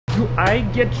Do I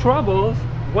get troubles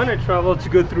when I travel to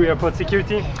go through airport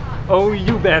security? Oh,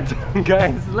 you bet.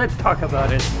 Guys, let's talk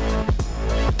about it.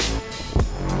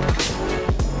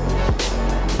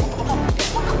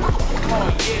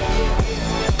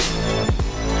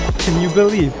 Can you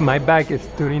believe my bag is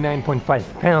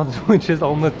 39.5 pounds, which is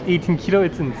almost 18 kilo?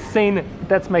 It's insane.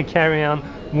 That's my carry-on.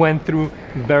 Went through,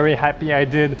 very happy I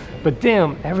did. But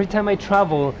damn, every time I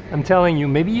travel, I'm telling you,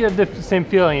 maybe you have the same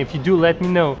feeling. If you do, let me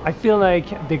know. I feel like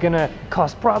they're gonna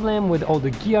cause problem with all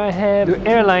the gear I have. The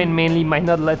airline mainly might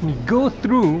not let me go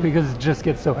through because it just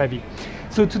gets so heavy.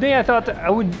 So today I thought I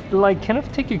would like kind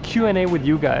of take a Q&A with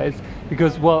you guys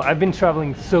because, well, I've been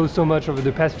traveling so much over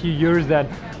the past few years that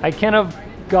I kind of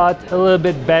got a little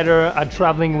bit better at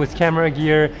traveling with camera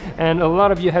gear, and a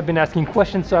lot of you have been asking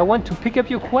questions, so I want to pick up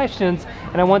your questions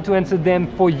and I want to answer them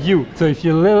for you. So if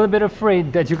you're a little bit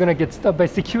afraid that you're gonna get stopped by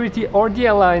security or the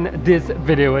airline, this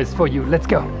video is for you. Let's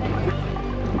go.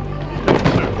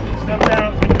 Step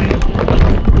down,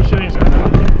 push it in.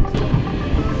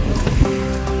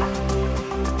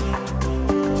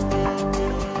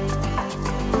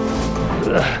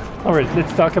 Alright,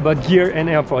 let's talk about gear and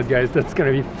airport, guys. That's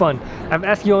gonna be fun. I've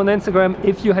asked you on Instagram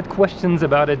if you had questions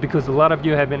about it because a lot of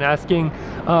you have been asking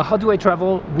how do I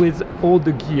travel with all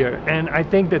the gear? And I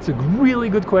think that's a really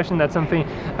good question. That's something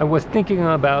I was thinking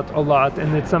about a lot,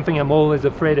 and it's something I'm always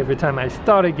afraid every time I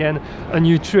start again a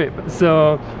new trip.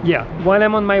 So yeah, while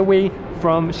I'm on my way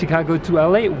from Chicago to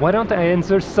LA, why don't I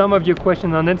answer some of your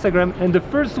questions on Instagram? And the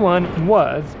first one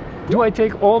was, do I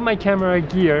take all my camera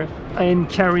gear and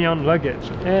carry-on luggage?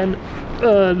 And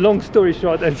long story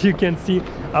short, as you can see,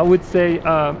 I would say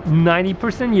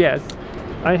 90% yes.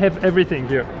 I have everything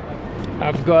here.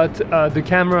 I've got the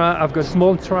camera, I've got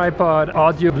small tripod,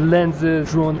 audio,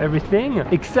 lenses, drone, everything,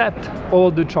 except all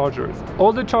the chargers.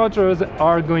 All the chargers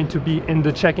are going to be in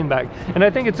the check-in bag. And I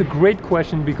think it's a great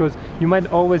question because you might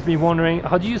always be wondering,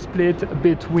 how do you split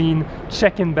between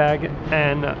check-in bag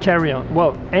and carry-on?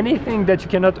 Well, anything that you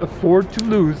cannot afford to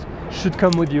lose should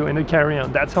come with you in a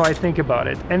carry-on. That's how I think about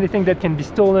it. Anything that can be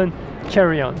stolen,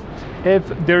 carry on. If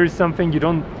there is something you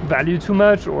don't value too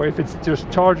much, or if it's just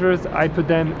chargers, I put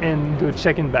them in the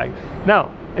check-in bag.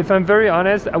 Now, if I'm very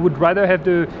honest, I would rather have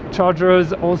the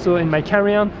chargers also in my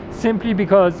carry-on, simply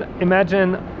because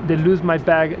imagine they lose my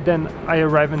bag, then I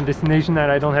arrive in destination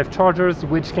and I don't have chargers,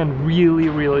 which can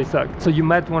really suck. So you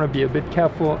might want to be a bit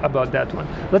careful about that one.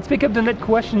 Let's pick up the next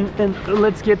question and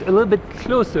let's get a little bit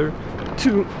closer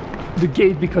to the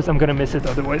gate because I'm gonna miss it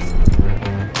otherwise.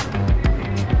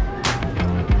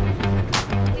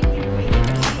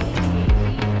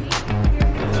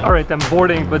 Alright, I'm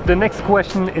boarding, but the next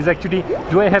question is actually,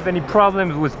 do I have any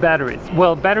problems with batteries?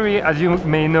 Well, battery, as you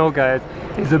may know, guys,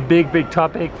 is a big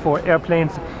topic for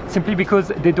airplanes, simply because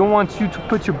they don't want you to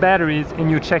put your batteries in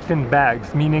your checked-in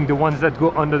bags, meaning the ones that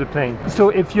go under the plane. So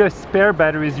if you have spare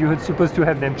batteries, you're supposed to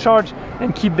have them charged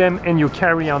and keep them in your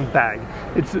carry-on bag.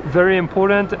 It's very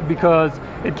important because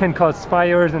it can cause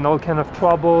fires and all kind of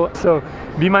trouble. So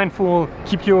be mindful,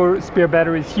 keep your spare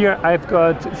batteries here. I've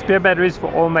got spare batteries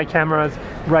for all my cameras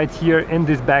right here in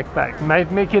this backpack.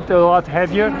 Might make it a lot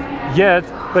heavier, yes,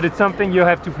 but it's something you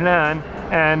have to plan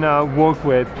and work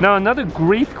with. Now, another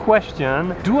great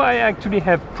question, do I actually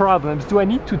have problems? Do I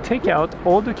need to take out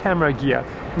all the camera gear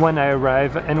when I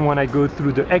arrive and when I go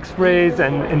through the x-rays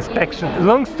and inspection?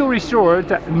 Long story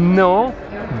short, no,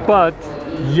 but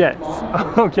yes.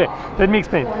 Okay, let me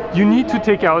explain. You need to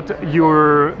take out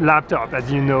your laptop, as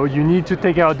you know. You need to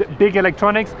take out big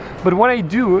electronics, but what I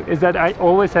do is that I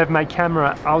always have my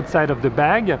camera outside of the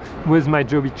bag with my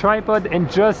Joby tripod, and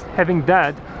just having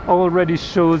that already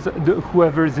shows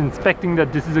whoever is inspecting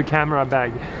that this is a camera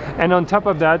bag. And on top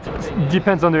of that,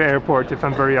 depends on the airport, if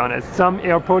I'm very honest. Some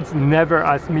airports never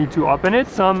ask me to open it,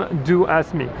 some do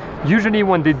ask me. Usually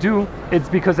when they do, it's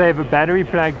because I have a battery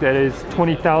pack that is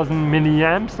 20,000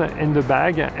 milliamps in the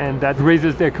bag, and that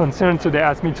raises their concern, so they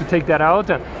ask me to take that out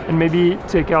and maybe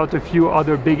take out a few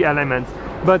other big elements.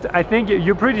 But I think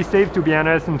you're pretty safe, to be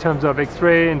honest, in terms of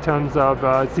x-ray, in terms of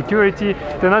security.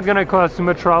 They're not gonna cause too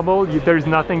much trouble. There's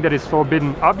nothing that is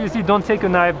forbidden. Obviously, don't take a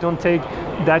knife, don't take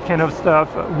that kind of stuff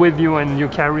with you in your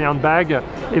carry-on bag.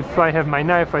 If I have my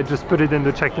knife, I just put it in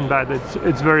the checked-in bag.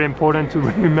 It's very important to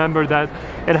remember that.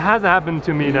 It has happened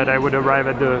to me that I would arrive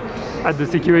at the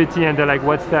security and they're like,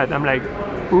 what's that? I'm like,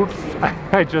 oops,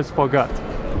 I just forgot.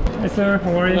 Hi sir,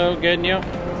 how are you? Hello, good, and you?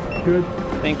 Good.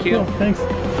 Thank you. Cool, thanks.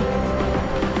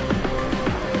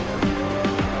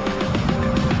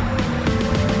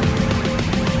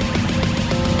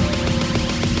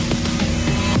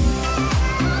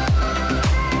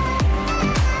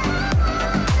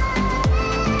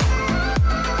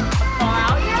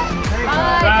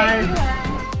 Bye.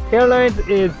 Airlines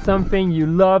is something you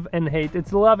love and hate.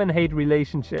 It's a love and hate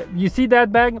relationship. You see that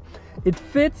bag? It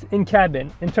fits in cabin.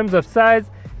 In terms of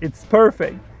size, it's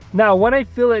perfect. Now, when I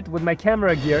fill it with my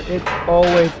camera gear, it's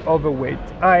always overweight.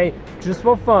 Just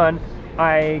for fun,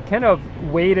 I kind of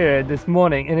weighed it this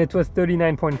morning and it was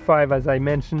 39.5 as I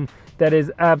mentioned. That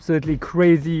is absolutely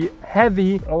crazy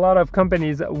heavy. A lot of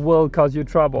companies will cause you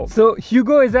trouble. So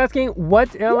Hugo is asking,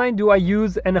 what airline do I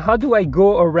use and how do I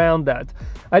go around that?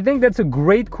 I think that's a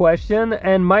great question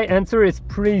and my answer is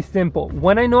pretty simple.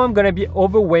 When I know I'm gonna be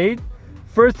overweight,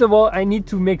 first of all, I need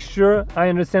to make sure I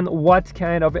understand what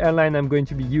kind of airline I'm going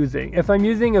to be using. If I'm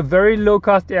using a very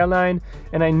low-cost airline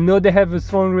and I know they have a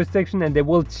strong restriction and they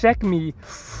will check me,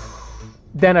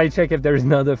 then I check if there is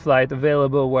another flight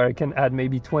available where I can add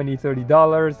maybe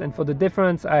 $20–30, and for the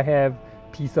difference I have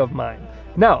peace of mind.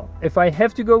 Now, if I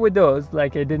have to go with those,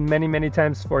 like I did many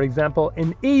times, for example,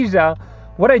 in Asia,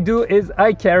 what I do is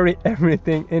I carry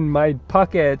everything in my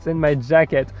pockets, in my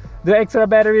jacket. The extra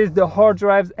batteries, the hard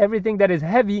drives, everything that is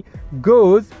heavy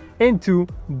goes into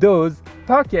those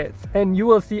pockets and you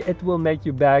will see it will make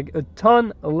your bag a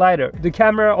ton lighter. The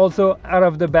camera also out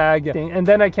of the bag, and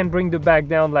then I can bring the bag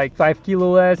down like 5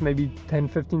 kilo less, maybe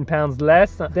 10–15 pounds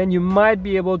less. Then you might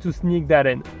be able to sneak that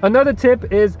in. Another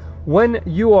tip is when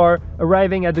you are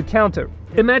arriving at the counter.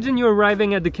 Imagine you're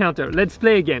arriving at the counter. Let's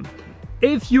play a game.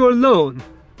 If you're alone,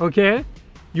 okay,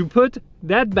 you put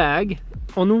that bag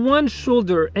on one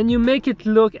shoulder and you make it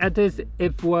look as if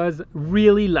it was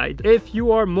really light. If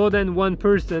you are more than one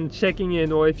person checking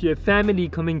in, or if you have family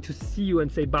coming to see you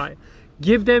and say bye,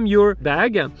 give them your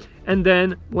bag, and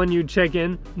then when you check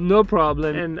in, no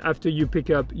problem, and after you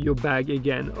pick up your bag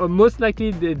again, or most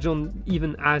likely they don't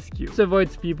even ask you. This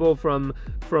avoids people from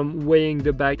weighing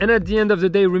the bag. And at the end of the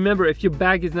day, remember, if your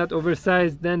bag is not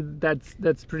oversized, then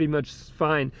that's pretty much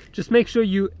fine. Just make sure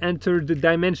you enter the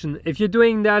dimension. If you're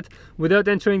doing that without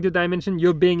entering the dimension,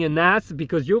 you're being an ass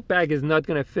because your bag is not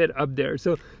gonna fit up there.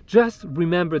 So just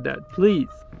remember that, please.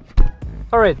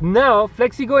 Alright, now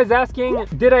Flexigo is asking,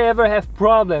 did I ever have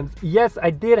problems? Yes, I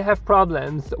did have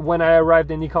problems when I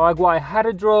arrived in Nicaragua. I had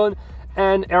a drone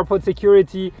and airport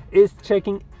security is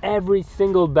checking every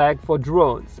single bag for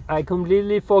drones. I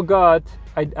completely forgot.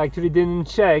 I actually didn't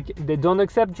check. They don't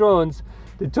accept drones.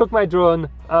 They took my drone.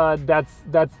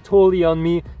 That's totally on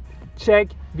me. Check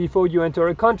before you enter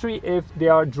a country if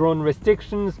there are drone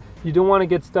restrictions. You don't want to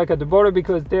get stuck at the border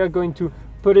because they are going to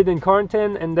put it in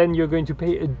quarantine and then you're going to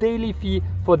pay a daily fee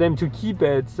for them to keep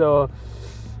it. So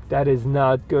that is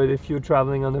not good if you're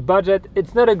traveling on a budget.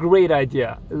 It's not a great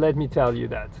idea, let me tell you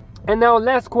that. And now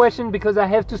last question, because I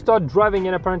have to start driving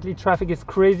and apparently traffic is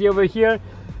crazy over here.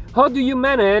 How do you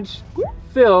manage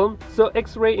film so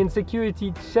X-ray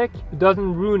insecurity check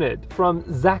doesn't ruin it? From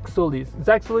Zach Solis.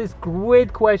 Zach Solis,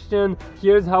 great question.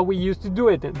 Here's how we used to do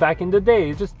it back in the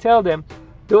day. Just tell them,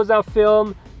 those are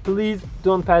film, please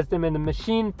don't pass them in the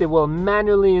machine. They will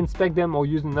manually inspect them or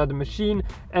use another machine,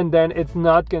 and then it's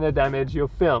not gonna damage your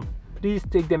film. Please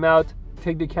take them out,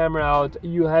 take the camera out.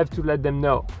 You have to let them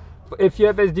know. If you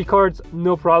have SD cards,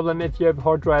 no problem. If you have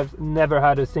hard drives, never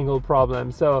had a single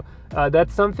problem. So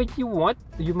that's something you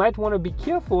might want to be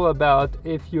careful about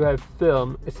if you have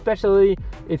film, especially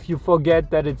if you forget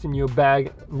that it's in your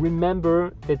bag.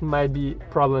 Remember, it might be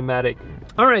problematic.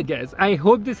 Alright guys, I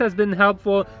hope this has been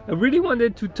helpful. I really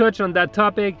wanted to touch on that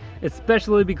topic,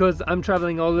 especially because I'm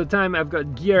traveling all the time. I've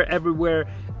got gear everywhere,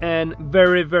 and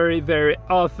very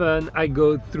often I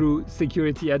go through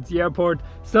security at the airport.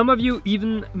 Some of you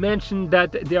even mentioned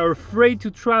that they are afraid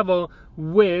to travel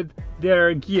with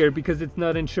their gear because it's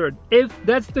not insured. If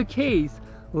that's the case,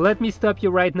 let me stop you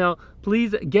right now.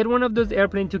 Please get one of those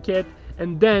airplane tickets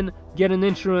and then get an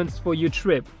insurance for your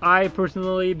trip. I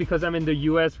personally, because I'm in the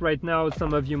US right now,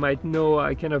 some of you might know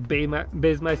I kind of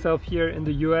base myself here in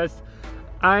the US.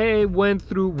 I went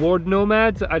through World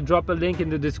Nomads. I drop a link in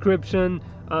the description.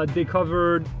 They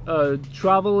covered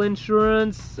travel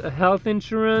insurance, health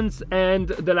insurance, and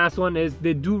the last one is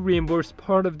they do reimburse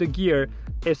part of the gear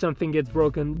if something gets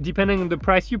broken. Depending on the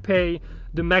price you pay,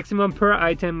 the maximum per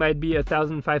item might be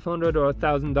 $1,500 or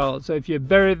 $1,000. So if you have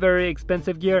very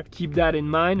expensive gear, keep that in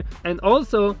mind. And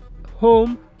also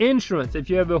home insurance. If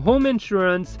you have a home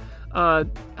insurance,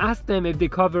 ask them if they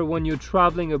cover when you're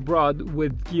traveling abroad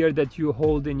with gear that you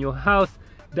hold in your house.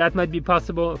 That might be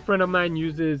possible. A friend of mine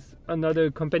uses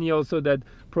another company also that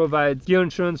provides gear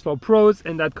insurance for pros,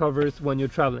 and that covers when you're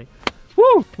traveling.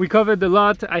 Woo! We covered a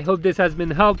lot. I hope this has been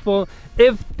helpful.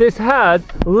 If this has,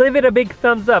 leave it a big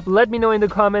thumbs up. Let me know in the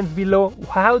comments below,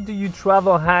 how do you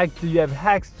travel hack? Do you have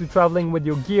hacks to traveling with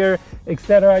your gear,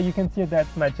 etc.? You can see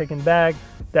that's my check-in bag,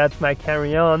 that's my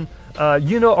carry-on.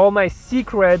 You know all my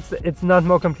secrets. It's not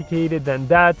more complicated than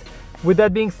that. With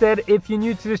that being said, if you're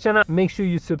new to this channel, make sure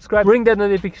you subscribe, ring that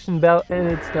notification bell, and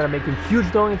it's gonna make a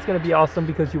huge dong. It's gonna be awesome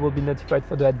because you will be notified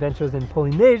for the adventures in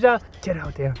Polynesia. Get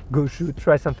out there, go shoot,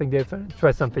 try something different, try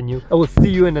something new. I will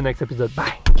see you in the next episode.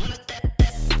 Bye.